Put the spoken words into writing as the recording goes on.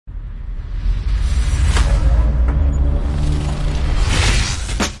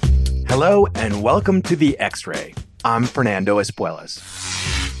Hello and welcome to The X-Ray. I'm Fernando Espuelas.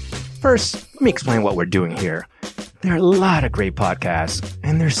 First, let me explain what we're doing here. There are a lot of great podcasts,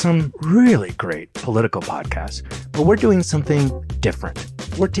 and there's some really great political podcasts, but we're doing something different.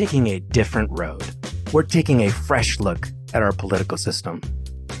 We're taking a different road. We're taking a fresh look at our political system.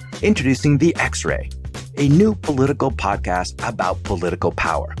 Introducing The X-Ray, a new political podcast about political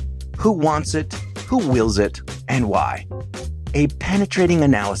power. Who wants it, who wills it, and why? A penetrating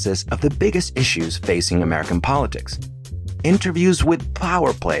analysis of the biggest issues facing American politics. Interviews with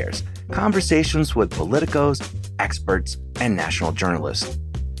power players, conversations with politicos, experts, and national journalists.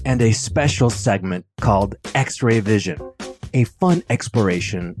 And a special segment called X-Ray Vision, a fun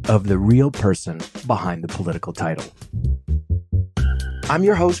exploration of the real person behind the political title. I'm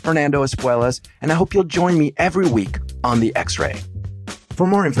your host, Fernando Espuelas, and I hope you'll join me every week on The X-Ray. For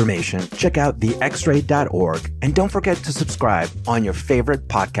more information, check out thexray.org and don't forget to subscribe on your favorite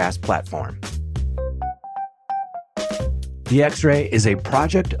podcast platform. The X-Ray is a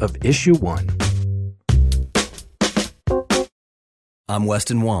project of Issue One. I'm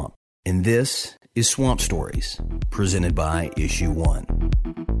Weston Wamp, and this is Swamp Stories, presented by Issue One.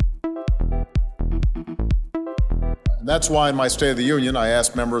 And that's why in my State of the Union, I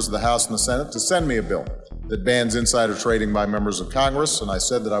asked members of the House and the Senate to send me a bill that bans insider trading by members of Congress, and I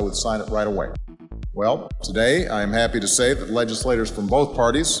said that I would sign it right away. Well, today I am happy to say that legislators from both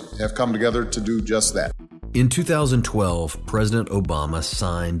parties have come together to do just that. In 2012, President Obama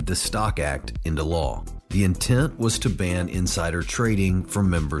signed the Stock Act into law. The intent was to ban insider trading from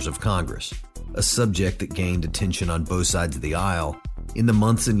members of Congress, a subject that gained attention on both sides of the aisle in the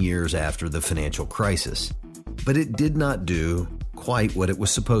months and years after the financial crisis. But it did not do quite what it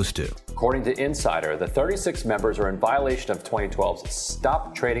was supposed to. According to Insider, the 36 members are in violation of 2012's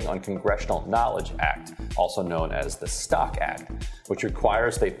Stop Trading on Congressional Knowledge Act, also known as the Stock Act, which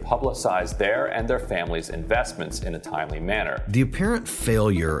requires they publicize their and their families' investments in a timely manner. The apparent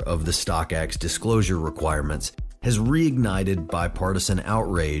failure of the Stock Act's disclosure requirements has reignited bipartisan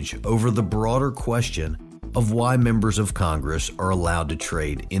outrage over the broader question of why members of Congress are allowed to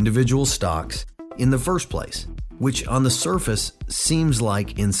trade individual stocks in the first place, which on the surface seems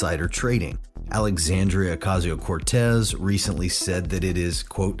like insider trading. Alexandria Ocasio-Cortez recently said that it is,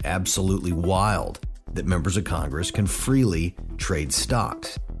 quote, absolutely wild that members of Congress can freely trade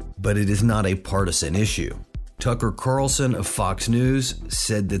stocks. But it is not a partisan issue. Tucker Carlson of Fox News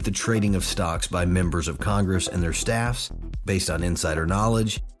said that the trading of stocks by members of Congress and their staffs, based on insider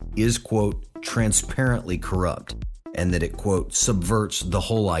knowledge, is, quote, transparently corrupt, and that it, quote, subverts the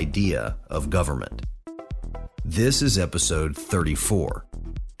whole idea of government. This is episode 34,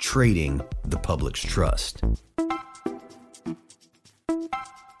 Trading the Public's Trust.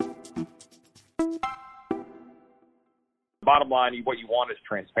 Bottom line, what you want is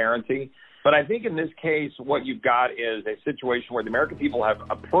transparency. But I think in this case, what you've got is a situation where the American people have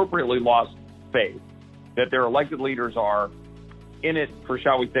appropriately lost faith that their elected leaders are in it for,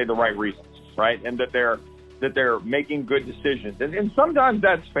 shall we say, the right reasons, right? And that they're making good decisions. And sometimes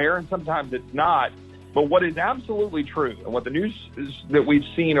that's fair and sometimes it's not. But what is absolutely true, and what the news is that we've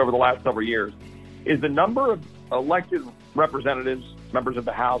seen over the last several years, is the number of elected representatives, members of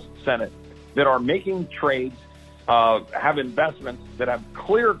the House, Senate, that are making trades, have investments that have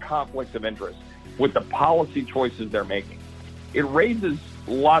clear conflicts of interest with the policy choices they're making. It raises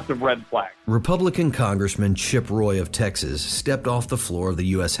lots of red flags. Republican Congressman Chip Roy of Texas stepped off the floor of the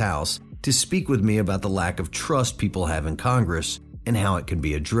U.S. House to speak with me about the lack of trust people have in Congress and how it can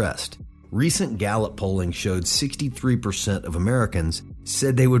be addressed. Recent Gallup polling showed 63% of Americans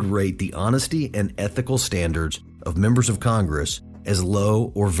said they would rate the honesty and ethical standards of members of Congress as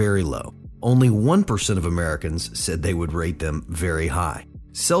low or very low. Only 1% of Americans said they would rate them very high.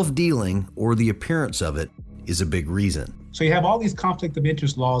 Self-dealing, or the appearance of it, is a big reason. So you have all these conflict of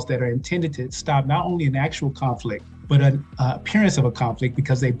interest laws that are intended to stop not only an actual conflict, but an appearance of a conflict,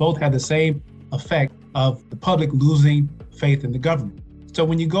 because they both have the same effect of the public losing faith in the government. So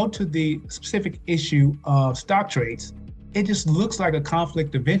when you go to the specific issue of stock trades, it just looks like a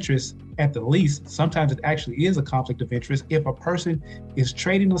conflict of interest at the least. Sometimes it actually is a conflict of interest if a person is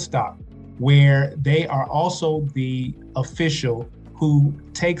trading a stock where they are also the official who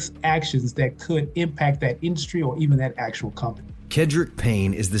takes actions that could impact that industry or even that actual company. Kedrick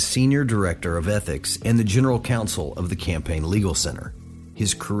Payne is the Senior Director of Ethics and the General Counsel of the Campaign Legal Center.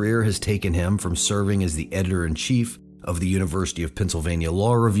 His career has taken him from serving as the Editor-in-Chief of the University of Pennsylvania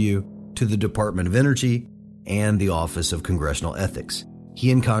Law Review to the Department of Energy and the Office of Congressional Ethics.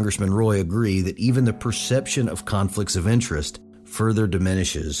 He and Congressman Roy agree that even the perception of conflicts of interest further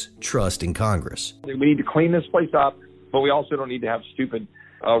diminishes trust in Congress. We need to clean this place up, but we also don't need to have stupid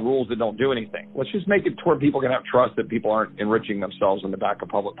rules that don't do anything. Let's just make it to where people can have trust that people aren't enriching themselves in the back of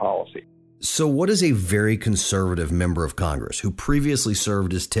public policy. So what is a very conservative member of Congress who previously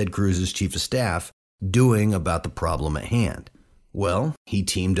served as Ted Cruz's chief of staff doing about the problem at hand? Well, he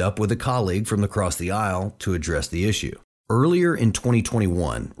teamed up with a colleague from across the aisle to address the issue. Earlier in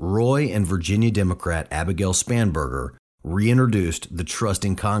 2021, Roy and Virginia Democrat Abigail Spanberger reintroduced the Trust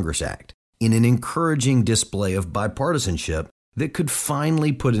in Congress Act in an encouraging display of bipartisanship that could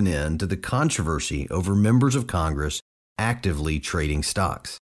finally put an end to the controversy over members of Congress actively trading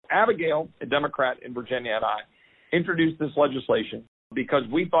stocks. Abigail, a Democrat in Virginia, and I introduced this legislation because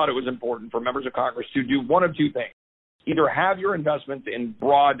we thought it was important for members of Congress to do one of two things. Either have your investments in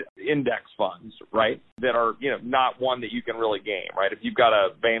broad index funds, right, that are, not one that you can really game, right? If you've got a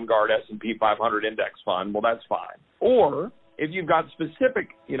Vanguard S&P 500 index fund, well, that's fine. Or if you've got specific,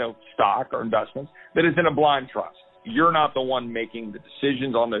 stock or investments that is in a blind trust. You're not the one making the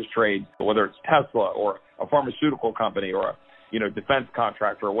decisions on those trades, whether it's Tesla or a pharmaceutical company or a defense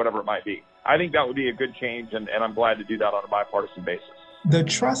contractor or whatever it might be. I think that would be a good change, and I'm glad to do that on a bipartisan basis. The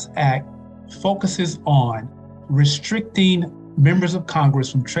Trust Act focuses on restricting members of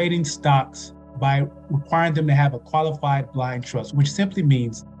Congress from trading stocks by requiring them to have a qualified blind trust, which simply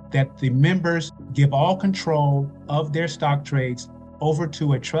means that the members give all control of their stock trades over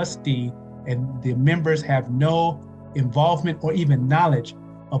to a trustee, and the members have no involvement or even knowledge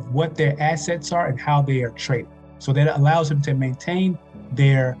of what their assets are and how they are traded. So that allows them to maintain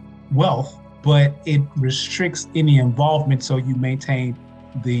their wealth, but it restricts any involvement so you maintain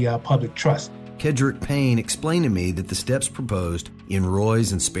the public trust. Kedrick Payne explained to me that the steps proposed in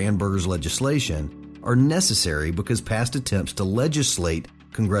Roy's and Spanberger's legislation are necessary because past attempts to legislate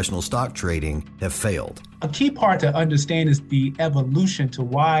congressional stock trading have failed. A key part to understand is the evolution to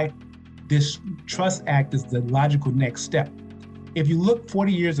why this Trust Act is the logical next step. If you look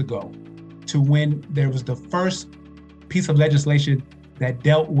 40 years ago to when there was the first piece of legislation that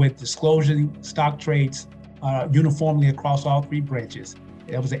dealt with disclosing stock trades uniformly across all three branches,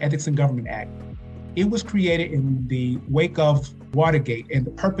 that was the Ethics in Government Act. It was created in the wake of Watergate, and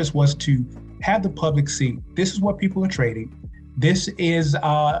the purpose was to have the public see, this is what people are trading. This is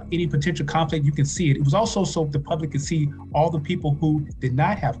any potential conflict, you can see it. It was also so the public could see all the people who did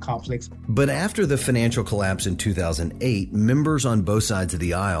not have conflicts. But after the financial collapse in 2008, members on both sides of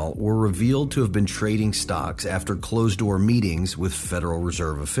the aisle were revealed to have been trading stocks after closed-door meetings with Federal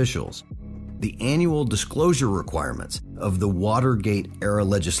Reserve officials. The annual disclosure requirements of the Watergate-era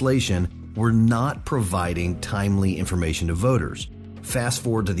legislation were not providing timely information to voters. Fast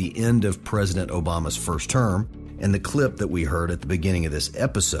forward to the end of President Obama's first term, and the clip that we heard at the beginning of this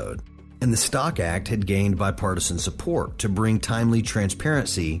episode, and the Stock Act had gained bipartisan support to bring timely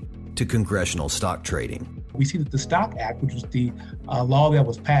transparency to congressional stock trading. We see that the Stock Act, which was the law that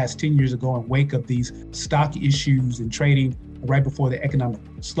was passed 10 years ago in wake of these stock issues and trading right before the economic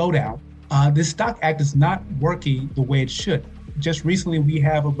slowdown, this Stock Act is not working the way it should. Just recently, we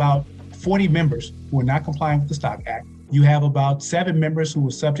have about 40 members who are not complying with the Stock Act. You have about 7 members who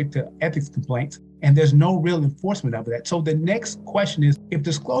are subject to ethics complaints, and there's no real enforcement of that. So the next question is, if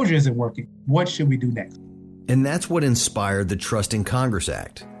disclosure isn't working, what should we do next? And that's what inspired the Trust in Congress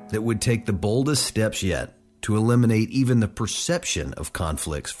Act that would take the boldest steps yet to eliminate even the perception of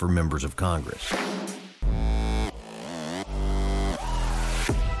conflicts for members of Congress.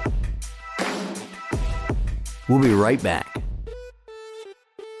 We'll be right back.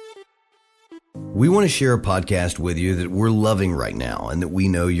 We want to share a podcast with you that we're loving right now and that we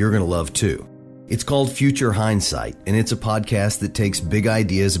know you're going to love too. It's called Future Hindsight, and it's a podcast that takes big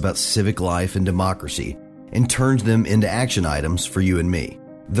ideas about civic life and democracy and turns them into action items for you and me.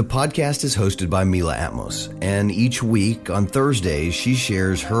 The podcast is hosted by Mila Atmos, and each week on Thursdays, she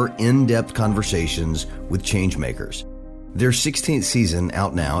shares her in-depth conversations with changemakers. Their 16th season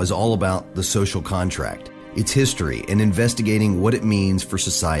out now is all about the social contract, its history, and investigating what it means for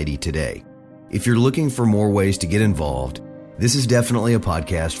society today. If you're looking for more ways to get involved, this is definitely a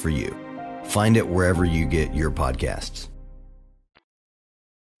podcast for you. Find it wherever you get your podcasts.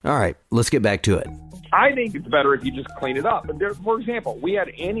 All right, let's get back to it. I think it's better if you just clean it up. But for example, we had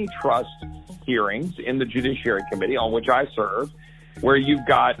antitrust hearings in the Judiciary Committee on which I served, where you've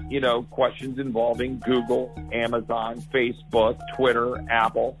got, questions involving Google, Amazon, Facebook, Twitter,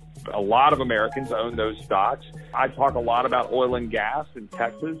 Apple. A lot of Americans own those stocks. I talk a lot about oil and gas in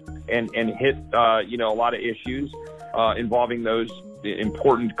Texas and hit, a lot of issues involving those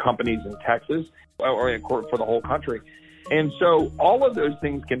important companies in Texas or for the whole country. And so all of those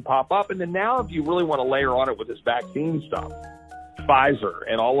things can pop up. And then now if you really want to layer on it with this vaccine stuff, Pfizer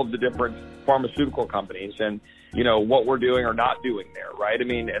and all of the different pharmaceutical companies and, what we're doing or not doing there, right? I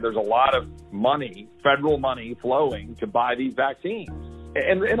mean, there's a lot of money, federal money flowing to buy these vaccines.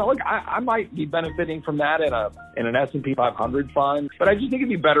 And look, I might be benefiting from that in an S&P 500 fund, but I just think it'd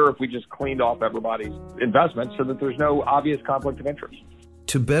be better if we just cleaned off everybody's investments so that there's no obvious conflict of interest.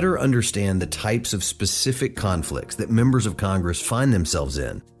 To better understand the types of specific conflicts that members of Congress find themselves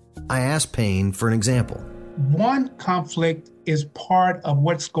in, I asked Payne for an example. One conflict is part of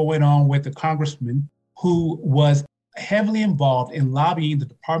what's going on with the congressman who was heavily involved in lobbying the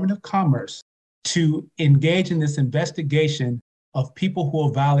Department of Commerce to engage in this investigation of people who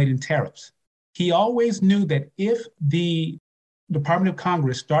are violating tariffs. He always knew that if the Department of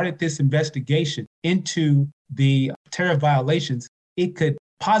Congress started this investigation into the tariff violations, it could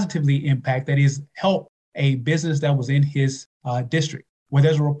positively impact, that is, help a business that was in his district. Well,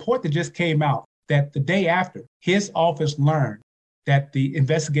 there's a report that just came out that the day after his office learned that the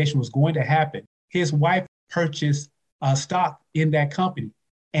investigation was going to happen, his wife purchased stock in that company,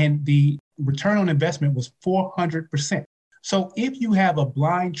 and the return on investment was 400%. So if you have a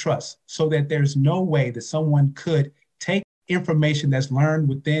blind trust so that there's no way that someone could take information that's learned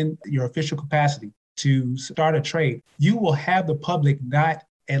within your official capacity to start a trade, you will have the public not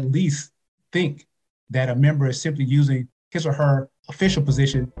at least think that a member is simply using his or her official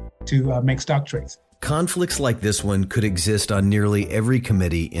position to make stock trades. Conflicts like this one could exist on nearly every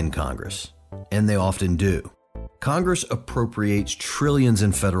committee in Congress, and they often do. Congress appropriates trillions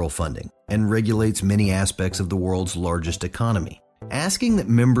in federal funding and regulates many aspects of the world's largest economy. Asking that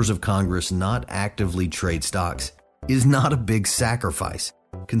members of Congress not actively trade stocks is not a big sacrifice,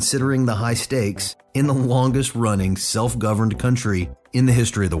 considering the high stakes in the longest-running self-governed country in the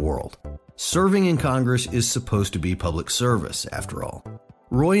history of the world. Serving in Congress is supposed to be public service, after all.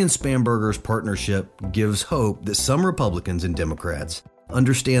 Roy and Spanberger's partnership gives hope that some Republicans and Democrats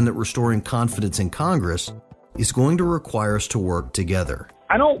understand that restoring confidence in Congress is going to require us to work together.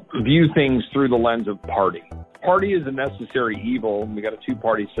 I don't view things through the lens of party. Party is a necessary evil. We got a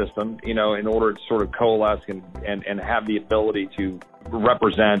two-party system, in order to sort of coalesce and have the ability to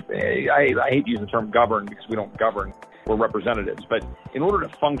represent. I hate to use the term govern because we don't govern. We're representatives. But in order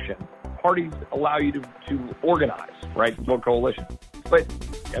to function, parties allow you to organize, right? To build coalition. But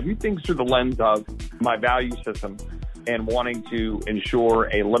I view things through the lens of my value system and wanting to ensure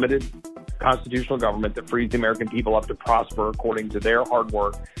a limited constitutional government that frees the American people up to prosper according to their hard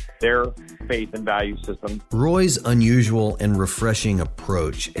work, their faith and value system. Roy's unusual and refreshing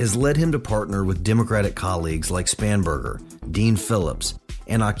approach has led him to partner with Democratic colleagues like Spanberger, Dean Phillips,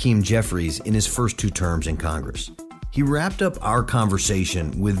 and Hakeem Jeffries in his first 2 terms in Congress. He wrapped up our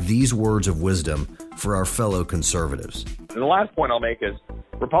conversation with these words of wisdom for our fellow conservatives. And the last point I'll make is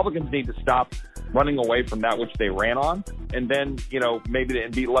Republicans need to stop running away from that which they ran on, and then, maybe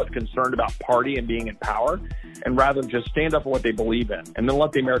be less concerned about party and being in power, and rather just stand up for what they believe in, and then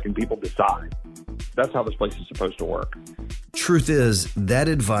let the American people decide. That's how this place is supposed to work. Truth is, that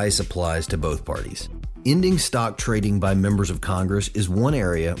advice applies to both parties. Ending stock trading by members of Congress is one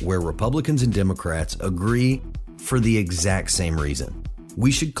area where Republicans and Democrats agree for the exact same reason.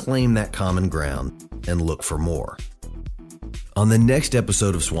 We should claim that common ground and look for more. On the next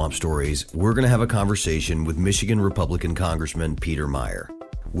episode of Swamp Stories, we're going to have a conversation with Michigan Republican Congressman Peter Meijer.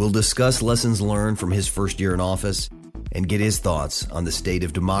 We'll discuss lessons learned from his first year in office and get his thoughts on the state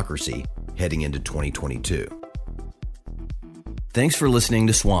of democracy heading into 2022. Thanks for listening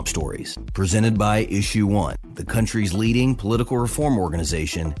to Swamp Stories, presented by Issue One, the country's leading political reform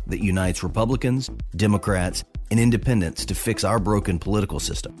organization that unites Republicans, Democrats, and independents to fix our broken political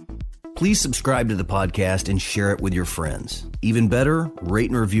system. Please subscribe to the podcast and share it with your friends. Even better, rate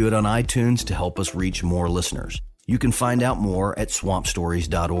and review it on iTunes to help us reach more listeners. You can find out more at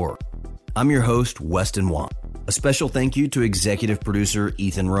swampstories.org. I'm your host, Weston Wong. A special thank you to executive producer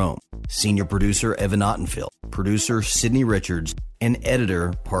Ethan Rome, senior producer Evan Ottenfield, producer Sydney Richards, and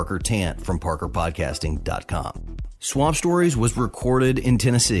editor Parker Tant from parkerpodcasting.com. Swamp Stories was recorded in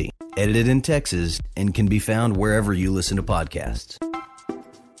Tennessee, edited in Texas, and can be found wherever you listen to podcasts.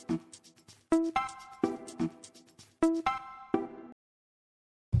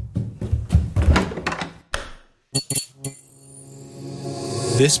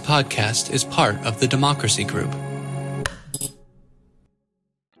 This podcast is part of the Democracy Group,